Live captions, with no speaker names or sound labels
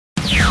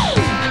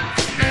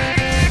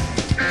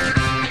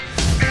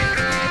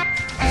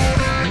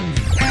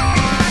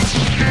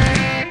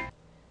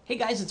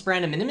guys, it's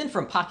Brandon Miniman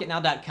from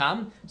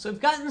Pocketnow.com. So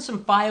I've gotten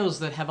some files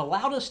that have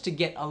allowed us to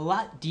get a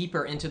lot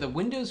deeper into the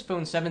Windows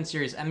Phone 7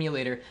 series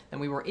emulator than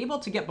we were able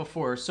to get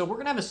before. So we're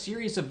going to have a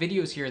series of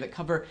videos here that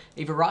cover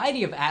a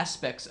variety of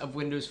aspects of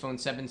Windows Phone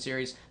 7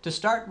 series. To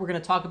start, we're going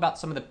to talk about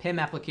some of the PIM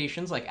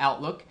applications like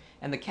Outlook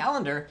and the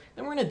calendar.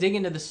 Then we're going to dig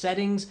into the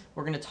settings.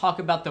 We're going to talk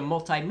about the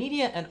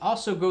multimedia and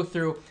also go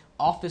through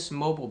Office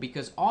Mobile,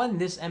 because on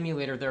this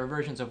emulator there are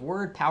versions of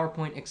Word,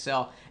 PowerPoint,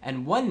 Excel,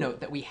 and OneNote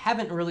that we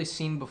haven't really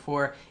seen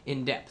before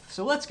in depth.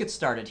 So let's get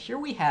started. Here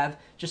we have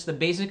just the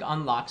basic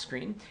unlock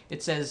screen.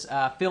 It says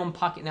film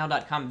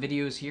Pocketnow.com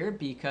videos here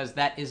because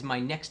that is my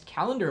next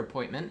calendar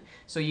appointment.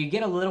 So you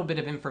get a little bit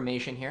of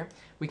information here.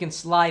 We can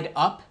slide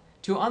up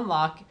to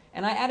unlock,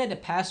 and I added a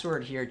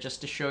password here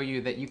just to show you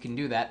that you can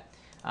do that.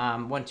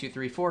 1, 2,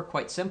 3, 4,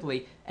 quite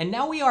simply. And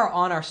now we are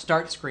on our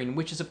start screen,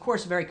 which is of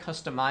course very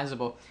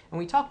customizable. And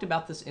we talked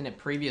about this in a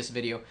previous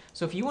video.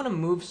 So if you want to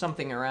move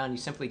something around, you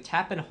simply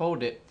tap and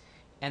hold it,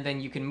 and then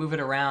you can move it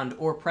around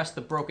or press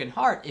the broken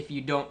heart if you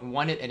don't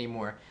want it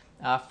anymore.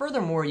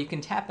 Furthermore, you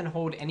can tap and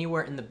hold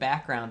anywhere in the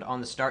background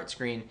on the start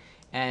screen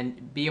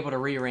and be able to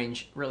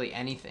rearrange really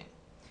anything.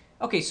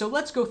 Okay, so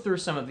let's go through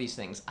some of these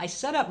things. I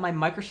set up my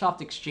Microsoft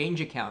Exchange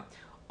account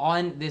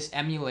on this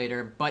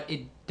emulator, but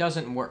it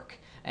doesn't work.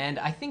 And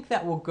I think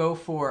that will go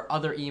for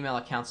other email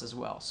accounts as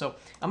well. So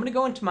I'm going to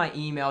go into my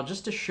email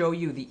just to show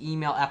you the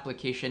email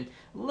application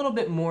a little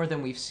bit more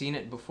than we've seen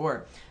it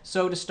before.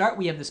 So to start,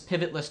 we have this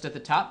pivot list at the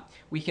top.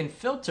 We can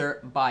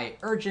filter by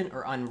urgent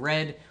or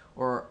unread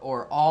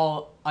or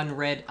all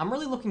unread. I'm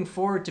really looking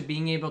forward to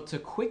being able to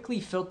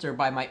quickly filter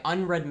by my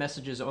unread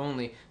messages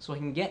only so I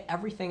can get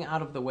everything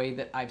out of the way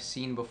that I've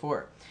seen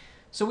before.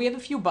 So we have a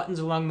few buttons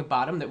along the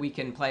bottom that we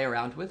can play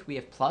around with. We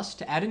have plus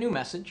to add a new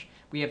message.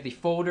 We have the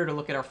folder to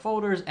look at our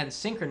folders and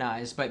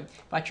synchronize. But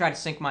if I try to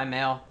sync my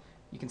mail,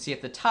 you can see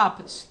at the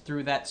top,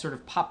 through that sort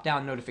of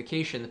pop-down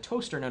notification, the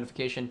toaster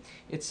notification,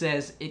 it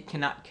says it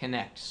cannot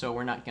connect. So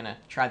we're not going to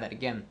try that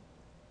again.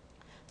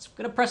 So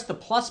I'm going to press the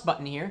plus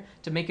button here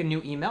to make a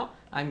new email.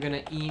 I'm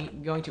going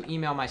to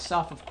email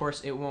myself. Of course,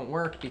 it won't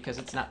work because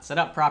it's not set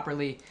up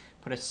properly.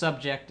 Put a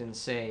subject and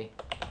say,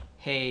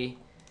 hey.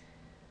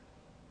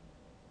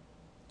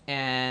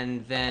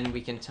 And then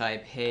we can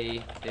type,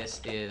 hey,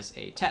 this is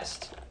a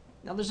test.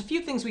 Now there's a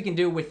few things we can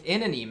do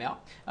within an email.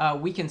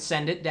 We can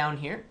send it down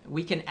here.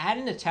 We can add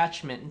an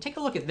attachment, and take a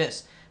look at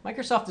this.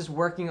 Microsoft is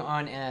working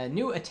on a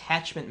new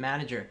attachment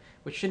manager,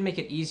 which should make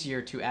it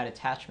easier to add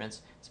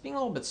attachments. It's being a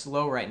little bit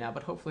slow right now,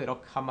 but hopefully it'll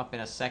come up in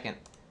a second.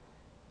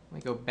 Let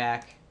me go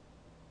back.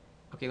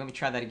 Okay, let me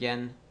try that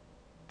again.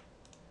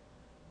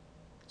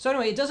 So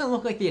anyway, it doesn't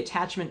look like the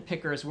attachment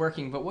picker is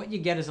working, but what you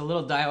get is a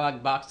little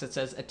dialog box that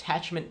says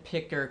attachment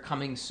picker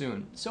coming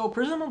soon. So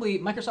presumably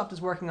Microsoft is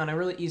working on a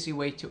really easy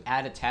way to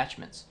add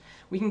attachments.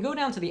 We can go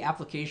down to the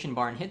application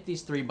bar and hit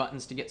these 3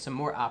 buttons to get some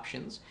more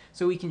options.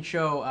 So we can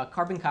show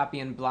carbon copy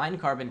and blind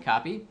carbon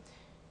copy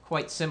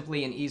quite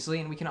simply and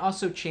easily, and we can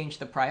also change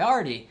the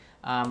priority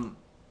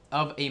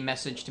of a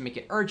message to make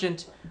it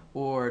urgent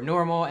or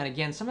normal. And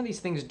again, some of these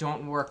things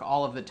don't work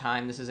all of the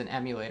time. This is an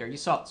emulator. You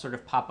saw it sort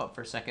of pop up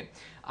for a second.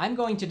 I'm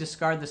going to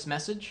discard this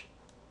message,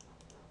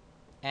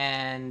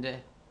 and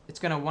it's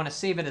going to want to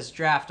save it as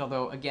draft,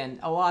 although again,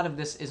 a lot of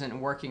this isn't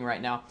working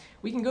right now.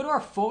 We can go to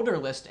our folder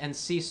list and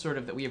see sort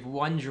of that we have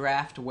 1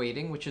 draft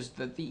waiting, which is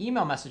the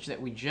email message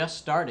that we just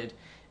started.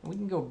 And we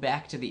can go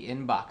back to the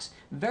inbox.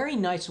 Very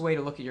nice way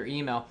to look at your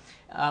email.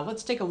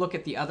 Let's take a look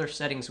at the other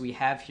settings we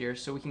have here.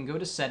 So we can go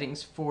to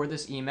settings for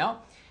this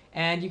email,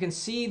 and you can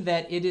see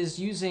that it is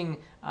using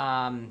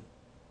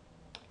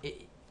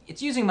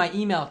it's using my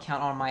email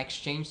account on my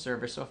Exchange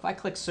server. So if I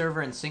click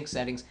server and sync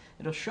settings,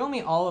 it'll show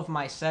me all of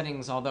my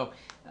settings, although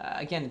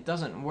again, it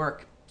doesn't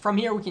work. From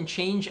here we can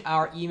change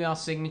our email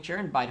signature,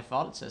 and by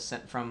default it says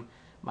sent from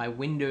my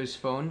Windows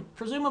Phone.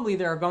 Presumably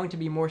there are going to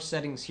be more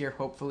settings here,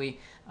 hopefully,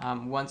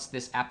 once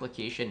this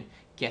application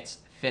gets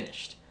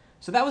finished.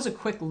 So that was a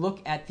quick look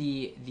at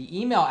the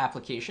email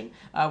application.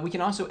 We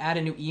can also add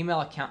a new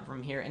email account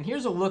from here. And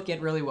here's a look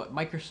at really what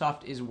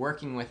Microsoft is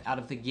working with out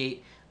of the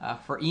gate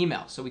for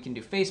email. So we can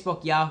do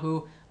Facebook,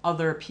 Yahoo,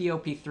 other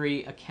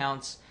POP3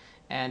 accounts,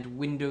 and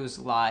Windows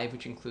Live,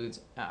 which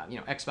includes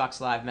Xbox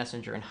Live,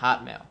 Messenger, and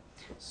Hotmail.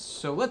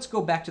 So let's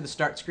go back to the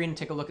start screen and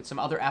take a look at some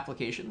other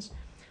applications.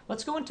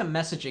 Let's go into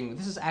messaging.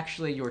 This is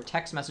actually your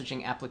text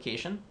messaging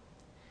application.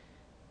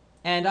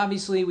 And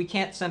obviously we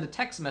can't send a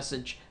text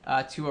message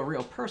to a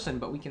real person,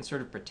 but we can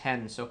sort of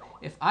pretend. So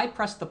if I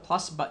press the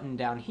plus button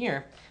down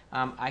here,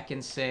 I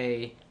can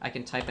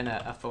type in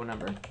a phone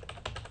number.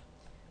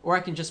 Or I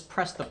can just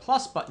press the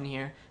plus button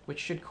here, which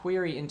should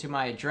query into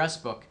my address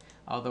book,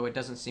 although it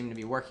doesn't seem to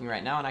be working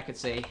right now. And I could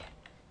say,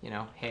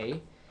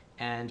 hey,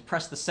 and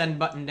press the send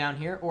button down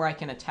here, or I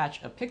can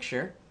attach a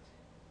picture.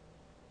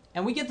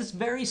 And we get this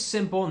very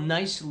simple,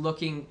 nice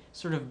looking,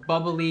 sort of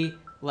bubbly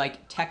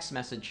like text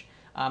message.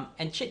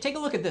 And take a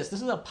look at this.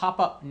 This is a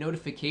pop-up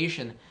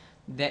notification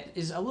that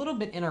is a little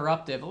bit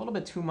interruptive, a little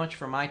bit too much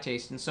for my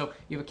taste. And so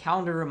you have a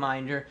calendar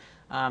reminder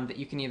that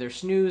you can either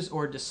snooze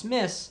or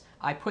dismiss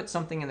I put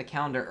something in the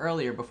calendar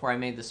earlier before I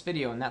made this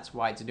video, and that's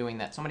why it's doing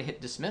that. So I'm going to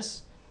hit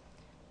dismiss,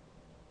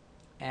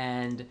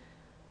 and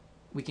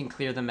we can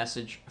clear the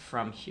message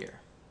from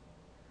here.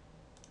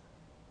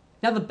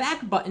 Now the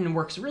back button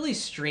works really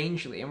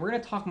strangely, and we're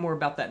going to talk more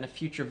about that in a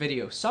future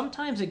video.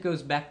 Sometimes it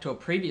goes back to a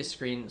previous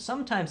screen,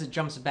 sometimes it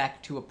jumps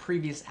back to a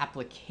previous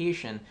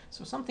application,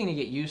 so something to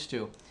get used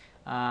to.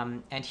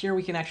 And here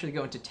we can actually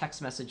go into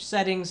text message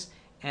settings,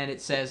 and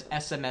it says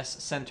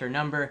SMS center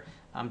number,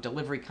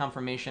 delivery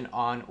confirmation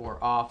on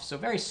or off, so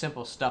very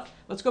simple stuff.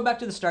 Let's go back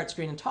to the start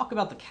screen and talk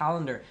about the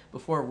calendar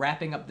before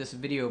wrapping up this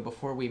video,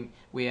 before we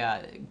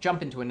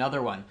jump into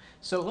another one.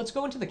 So let's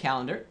go into the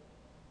calendar.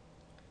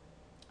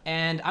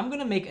 And I'm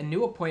going to make a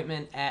new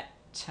appointment at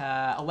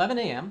 11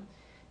 a.m.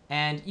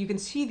 And you can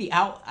see the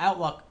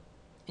Outlook,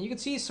 and you can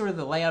see sort of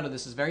the layout of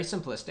this is very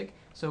simplistic.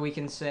 So we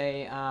can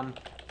say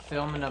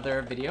film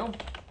another video.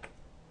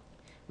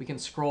 We can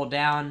scroll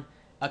down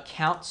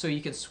account, so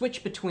you can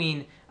switch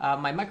between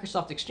my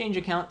Microsoft Exchange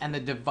account and the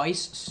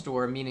device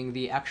store, meaning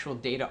the actual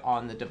data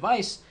on the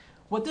device.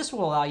 What this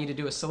will allow you to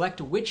do is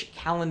select which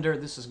calendar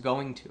this is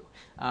going to.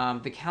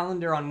 The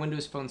calendar on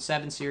Windows Phone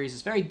 7 series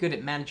is very good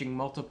at managing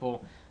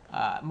multiple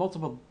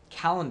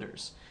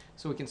calendars.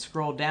 So we can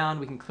scroll down,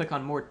 we can click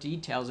on more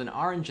details in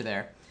orange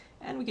there,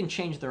 and we can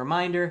change the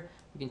reminder,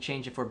 we can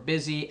change if we're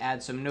busy,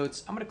 add some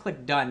notes. I'm going to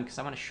click done because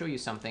I want to show you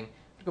something.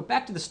 Go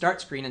back to the start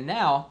screen, and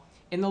now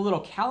in the little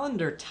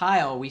calendar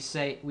tile we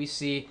see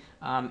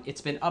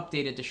it's been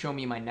updated to show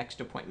me my next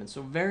appointment.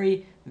 So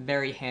very,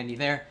 very handy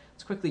there.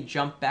 Let's quickly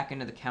jump back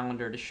into the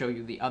calendar to show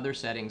you the other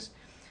settings.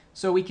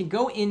 So we can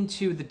go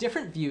into the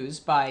different views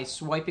by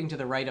swiping to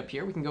the right up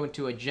here. We can go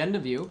into agenda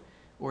view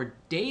or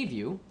day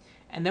view,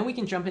 and then we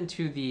can jump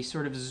into the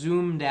sort of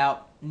zoomed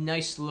out,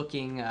 nice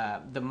looking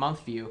the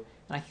month view,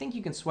 and I think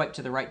you can swipe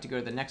to the right to go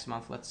to the next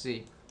month. Let's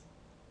see.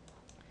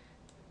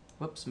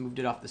 Whoops, moved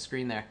it off the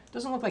screen there.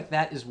 Doesn't look like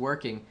that is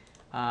working.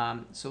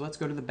 So let's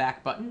go to the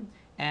back button,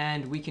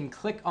 and we can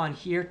click on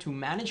here to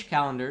manage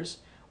calendars,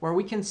 where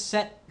we can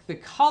set the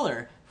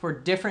color for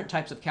different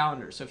types of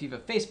calendars. So if you have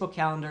a Facebook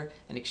calendar,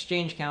 an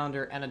Exchange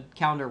calendar, and a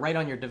calendar right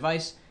on your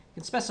device, you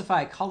can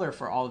specify a color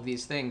for all of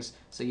these things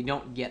so you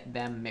don't get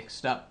them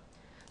mixed up.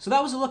 So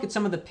that was a look at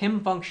some of the PIM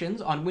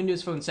functions on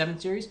Windows Phone 7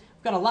 series.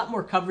 We've got a lot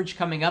more coverage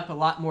coming up, a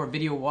lot more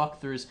video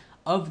walkthroughs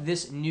of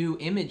this new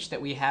image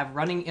that we have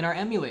running in our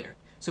emulator.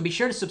 So be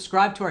sure to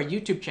subscribe to our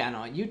YouTube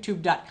channel at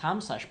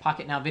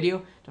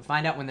youtube.com/PocketNowVideo to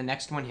find out when the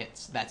next one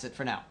hits. That's it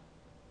for now.